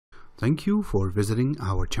Thank you for visiting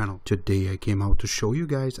our channel. Today I came out to show you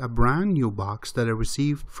guys a brand new box that I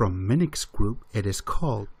received from Minix Group. It is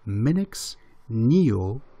called Minix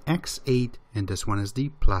Neo X8 and this one is the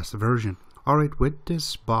Plus version. Alright, with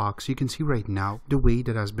this box you can see right now the way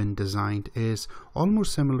that has been designed is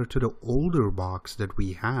almost similar to the older box that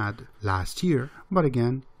we had last year, but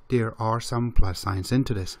again there are some plus signs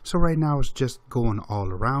into this. So right now it's just going all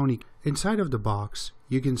around. Inside of the box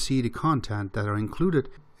you can see the content that are included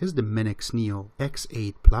is the Minix Neo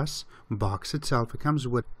X8 Plus box itself. It comes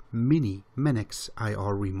with mini Minix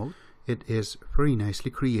IR remote. It is very nicely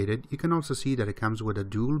created. You can also see that it comes with a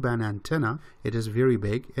dual band antenna. It is very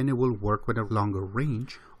big and it will work with a longer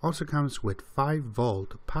range. Also comes with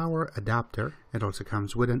 5-volt power adapter. It also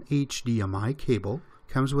comes with an HDMI cable.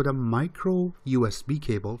 Comes with a micro USB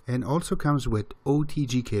cable and also comes with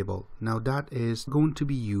OTG cable. Now that is going to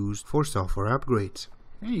be used for software upgrades.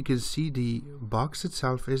 And you can see the box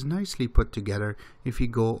itself is nicely put together. If you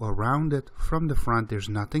go around it from the front, there's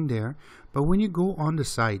nothing there, but when you go on the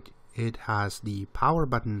side, it has the power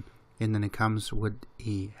button and then it comes with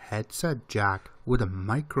a headset jack with a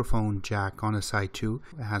microphone jack on the side too.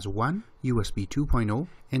 It has one USB 2.0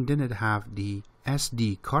 and then it have the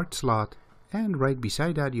SD card slot, and right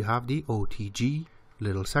beside that you have the OTG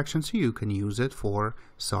little section so you can use it for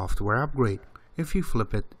software upgrade. If you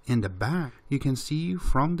flip it in the back, you can see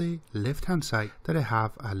from the left hand side that I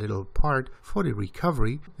have a little part for the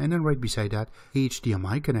recovery, and then right beside that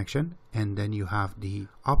HDMI connection, and then you have the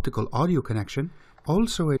optical audio connection.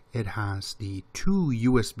 Also it has the two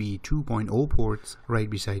USB 2.0 ports. Right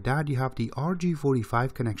beside that you have the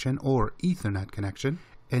RJ45 connection or Ethernet connection,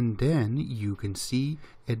 and then you can see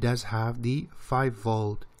it does have the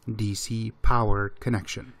 5-volt DC powered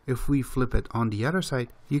connection. If we flip it on the other side,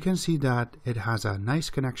 you can see that it has a nice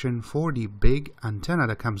connection for the big antenna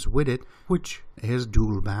that comes with it, which is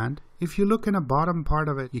dual band. If you look in the bottom part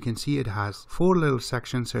of it, you can see it has 4 little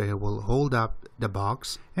sections so it will hold up the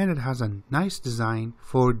box, and it has a nice design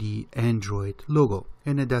for the Android logo,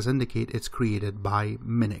 and it does indicate it's created by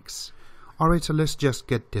Minix. Alright, so let's just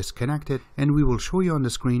get disconnected and we will show you on the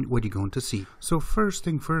screen what you're going to see. So first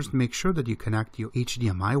thing first, make sure that you connect your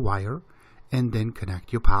HDMI wire and then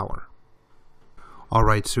connect your power.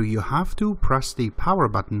 Alright, so you have to press the power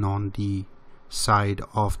button on the side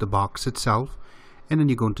of the box itself, and then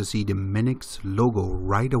you're going to see the Minix logo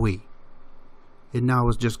right away. It now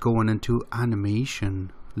is just going into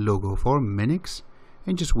animation logo for Minix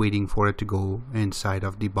and just waiting for it to go inside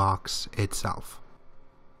of the box itself.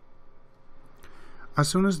 As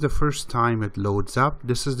soon as the first time it loads up,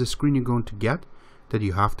 this is the screen you're going to get, that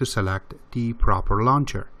you have to select the proper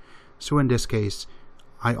launcher. So in this case,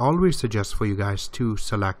 I always suggest for you guys to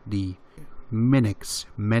select the Minix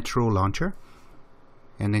Metro launcher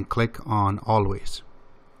and then click on always.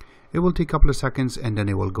 It will take a couple of seconds and then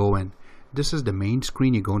it will go in. This is the main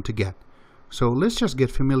screen you're going to get. So let's just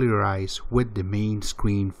get familiarized with the main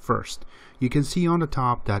screen first. You can see on the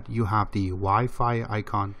top that you have the Wi-Fi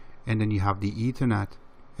icon, and then you have the Ethernet,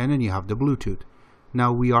 and then you have the Bluetooth.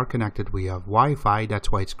 Now we are connected, we have Wi-Fi,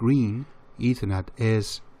 that's why it's green. Ethernet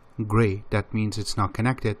is gray, that means it's not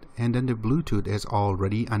connected, and then the Bluetooth is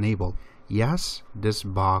already enabled. Yes, this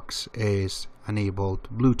box is enabled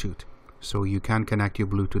Bluetooth, so you can connect your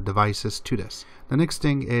Bluetooth devices to this. The next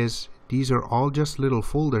thing is, these are all just little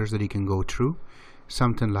folders that you can go through.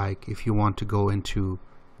 Something like if you want to go into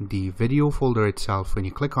the video folder itself, when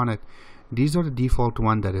you click on it, these are the default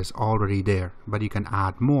one that is already there, but you can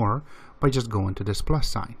add more by just going to this plus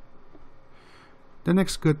sign. The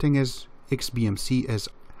next good thing is XBMC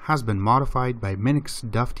has been modified by Minix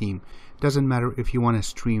Dev team. Doesn't matter if you want to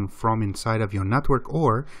stream from inside of your network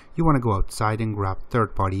or you want to go outside and grab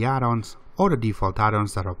third-party add-ons or the default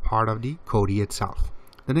add-ons that are part of the Kodi itself.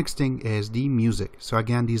 The next thing is the music. So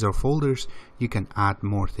again, these are folders. You can add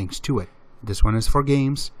more things to it. This one is for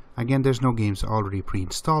games. Again, there's no games already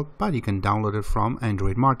pre-installed, but you can download it from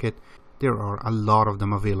Android Market. There are a lot of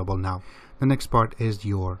them available now. The next part is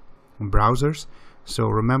your browsers. So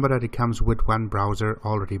remember that it comes with one browser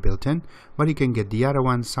already built in, but you can get the other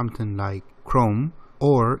one, something like Chrome,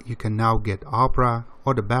 or you can now get Opera,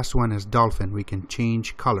 or the best one is Dolphin. We can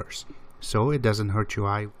change colors, so it doesn't hurt your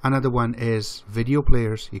eye. Another one is video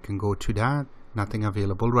players. You can go to that. Nothing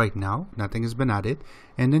available right now, nothing has been added.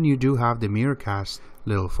 And then you do have the Miracast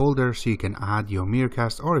little folder, so you can add your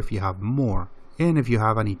Miracast, or if you have more, and if you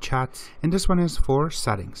have any chats. And this one is for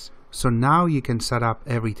settings. So now you can set up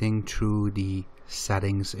everything through the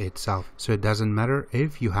settings itself, so it doesn't matter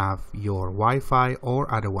if you have your Wi-Fi or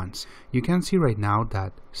other ones. You can see right now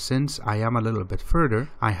that since I am a little bit further,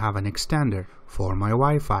 I have an extender for my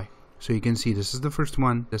Wi-Fi. So you can see this is the first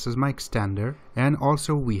one, this is my extender, and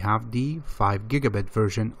also we have the 5 gigabit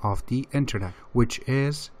version of the internet, which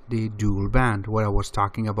is the dual band, what I was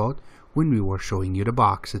talking about when we were showing you the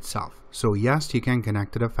box itself. So yes, you can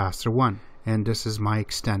connect to the faster one, and this is my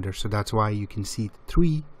extender, so that's why you can see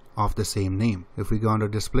 3 of the same name. If we go under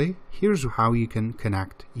display, here's how you can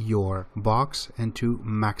connect your box into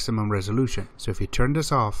maximum resolution. So if you turn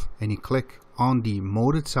this off and you click on the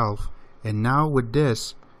mode itself, and now with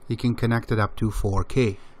this you can connect it up to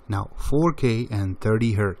 4K. Now 4K and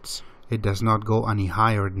 30 Hertz. It does not go any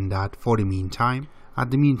higher than that for the meantime.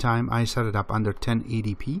 At the meantime, I set it up under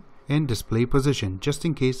 1080p in display position, just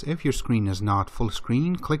in case if your screen is not full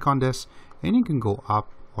screen. Click on this and you can go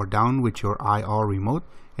up or down with your IR remote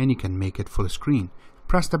and you can make it full screen.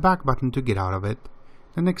 Press the back button to get out of it.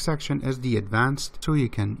 The next section is the advanced, so you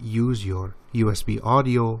can use your USB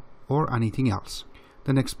audio or anything else.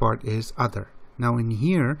 The next part is other. Now in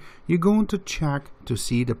here, you're going to check to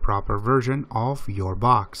see the proper version of your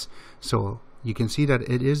box. So you can see that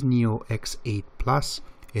it is Neo X8 Plus.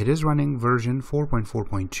 It is running version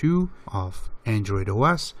 4.4.2 of Android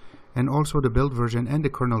OS, and also the build version and the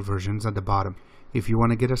kernel versions at the bottom. If you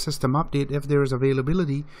want to get a system update, if there is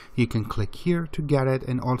availability, you can click here to get it.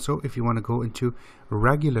 And also if you want to go into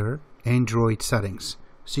regular Android settings,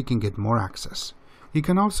 so you can get more access. You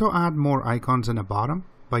can also add more icons in the bottom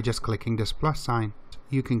by just clicking this plus sign.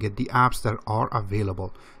 You can get the apps that are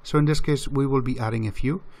available. So in this case, we will be adding a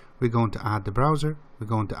few. We're going to add the browser, we're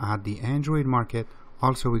going to add the Android market,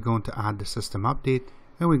 also we're going to add the system update,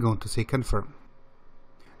 and we're going to say confirm.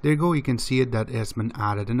 There you go, you can see it that has been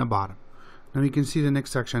added in the bottom. Now you can see the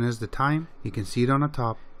next section is the time. You can see it on the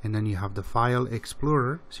top, and then you have the file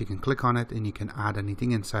explorer, so you can click on it and you can add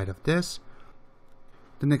anything inside of this.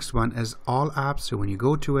 The next one is all apps, so when you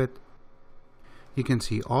go to it, you can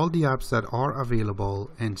see all the apps that are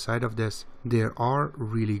available inside of this. There are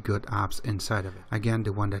really good apps inside of it. Again,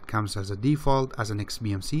 the one that comes as a default as an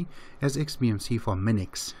XBMC is XBMC for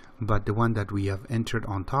Minix, but the one that we have entered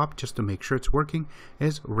on top just to make sure it's working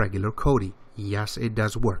is regular Kodi. Yes, it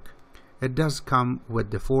does work. It does come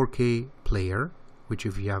with the 4K player, which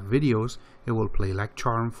if you have videos, it will play like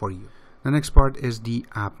charm for you. The next part is the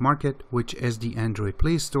app market, which is the Android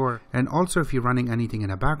Play Store. And also if you're running anything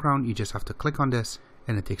in the background, you just have to click on this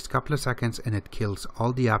and it takes a couple of seconds and it kills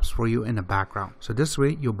all the apps for you in the background. So this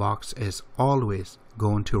way your box is always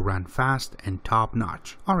going to run fast and top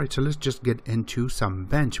notch. Alright, so let's just get into some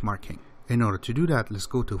benchmarking. In order to do that, let's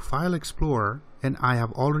go to File Explorer, and I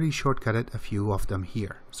have already shortcutted a few of them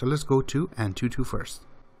here. So let's go to Antutu first.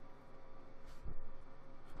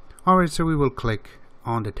 Alright, so we will click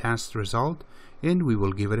on the test result and we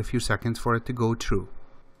will give it a few seconds for it to go through.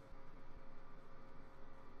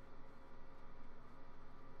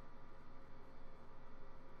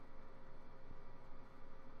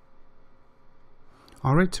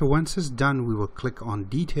 Alright, so once it's done, we will click on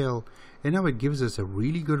detail, and now it gives us a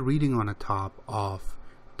really good reading on the top of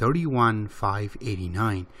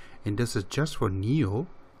 31,589, and this is just for Neo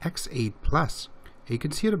X8 Plus. You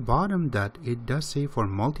can see at the bottom that it does say for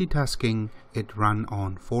multitasking it run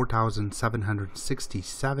on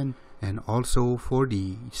 4,767, and also for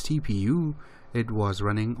the CPU it was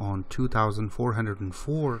running on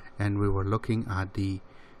 2,404, and we were looking at the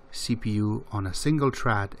CPU on a single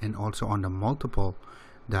thread and also on the multiple,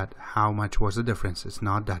 that how much was the difference. It's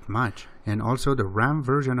not that much. And also the RAM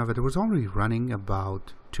version of it was only running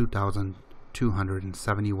about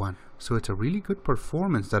 2,271, so it's a really good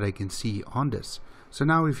performance that I can see on this. So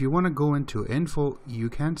now if you want to go into info, you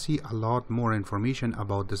can see a lot more information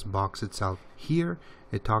about this box itself. Here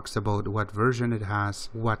it talks about what version it has,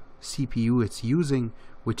 what CPU it's using,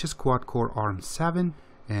 which is quad-core ARM7,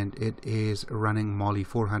 and it is running Mali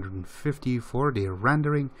 450 for their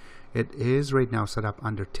rendering. It is right now set up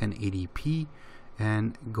under 1080p,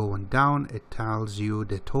 and going down it tells you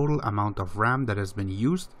the total amount of RAM that has been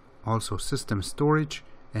used, also system storage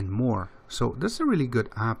and more. So this is a really good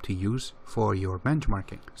app to use for your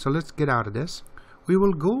benchmarking. So let's get out of this. We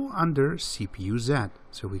will go under CPU Z.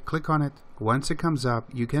 So we click on it. Once it comes up,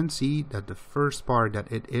 you can see that the first part that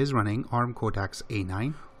it is running ARM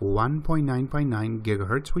Cortex-A9 1.9.9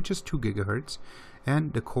 gigahertz, which is 2 gigahertz,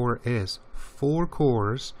 and the core is 4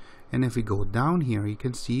 cores. And if we go down here, you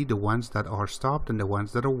can see the ones that are stopped and the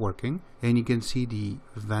ones that are working, and you can see the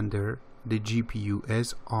vendor. The GPU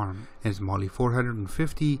is ARM, is Mali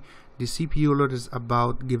 450. The CPU load is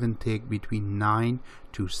about, give and take, between 9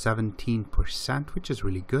 to 17%, which is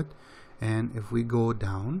really good. And if we go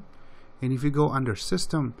down, and if you go under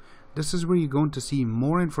system, This is where you're going to see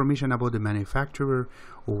more information about the manufacturer,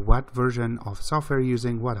 what version of software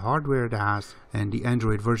using, what hardware it has, and the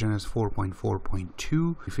Android version is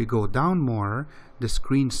 4.4.2. If you go down more, the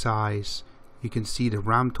screen size, you can see the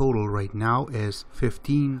RAM total right now is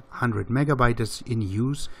 1500 megabytes in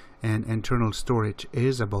use, and internal storage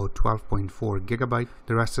is about 12.4 gigabyte.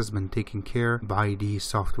 The rest has been taken care by the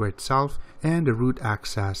software itself, and the root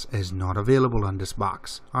access is not available on this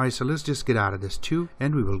box. Alright, so let's just get out of this too,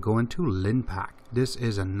 and we will go into Linpack. This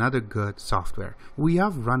is another good software. We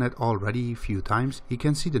have run it already a few times. You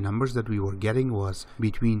can see the numbers that we were getting was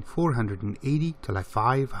between 480 to like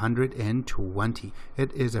 520.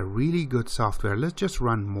 It is a really good software. Let's just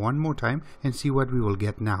run one more time and see what we will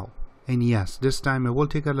get now. And yes, this time it will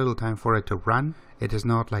take a little time for it to run. It is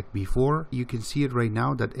not like before. You can see it right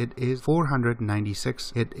now that it is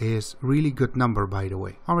 496. It is really good number, by the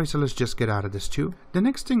way. Alright, so let's just get out of this too. The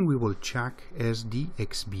next thing we will check is the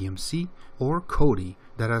XBMC or Kodi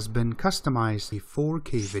that has been customized a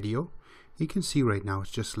 4K video. You can see right now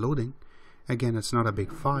it's just loading. Again, it's not a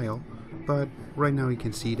big file, but right now you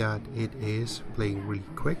can see that it is playing really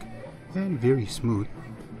quick and very smooth.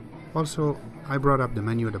 Also, I brought up the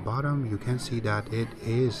menu at the bottom. You can see that it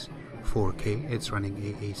is 4K. It's running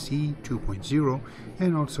AAC 2.0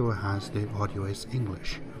 and also has the audio is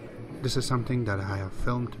English. This is something that I have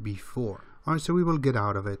filmed before. Alright, so we will get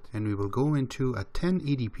out of it and we will go into a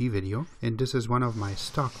 1080p video, and this is one of my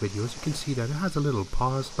stock videos. You can see that it has a little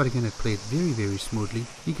pause, but again it played very smoothly.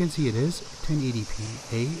 You can see it is 1080p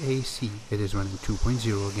AAC. It is running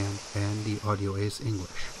 2.0 again, and the audio is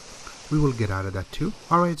English. We will get out of that too.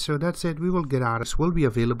 Alright, so that's it. We will get out. This will be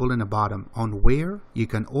available in the bottom on where you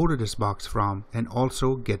can order this box from and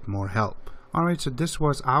also get more help. Alright, so this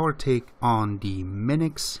was our take on the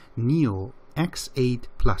Minix Neo X8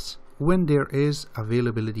 Plus. When there is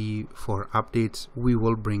availability for updates, we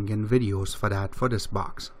will bring in videos for that for this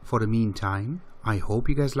box. For the meantime, I hope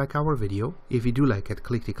you guys like our video. If you do like it,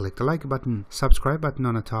 click the like button, subscribe button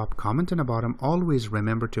on the top, comment on the bottom. Always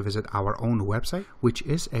remember to visit our own website, which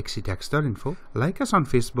is xctex.info. Like us on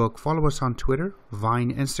Facebook, follow us on Twitter,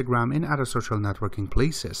 Vine, Instagram, and other social networking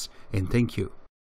places. And thank you.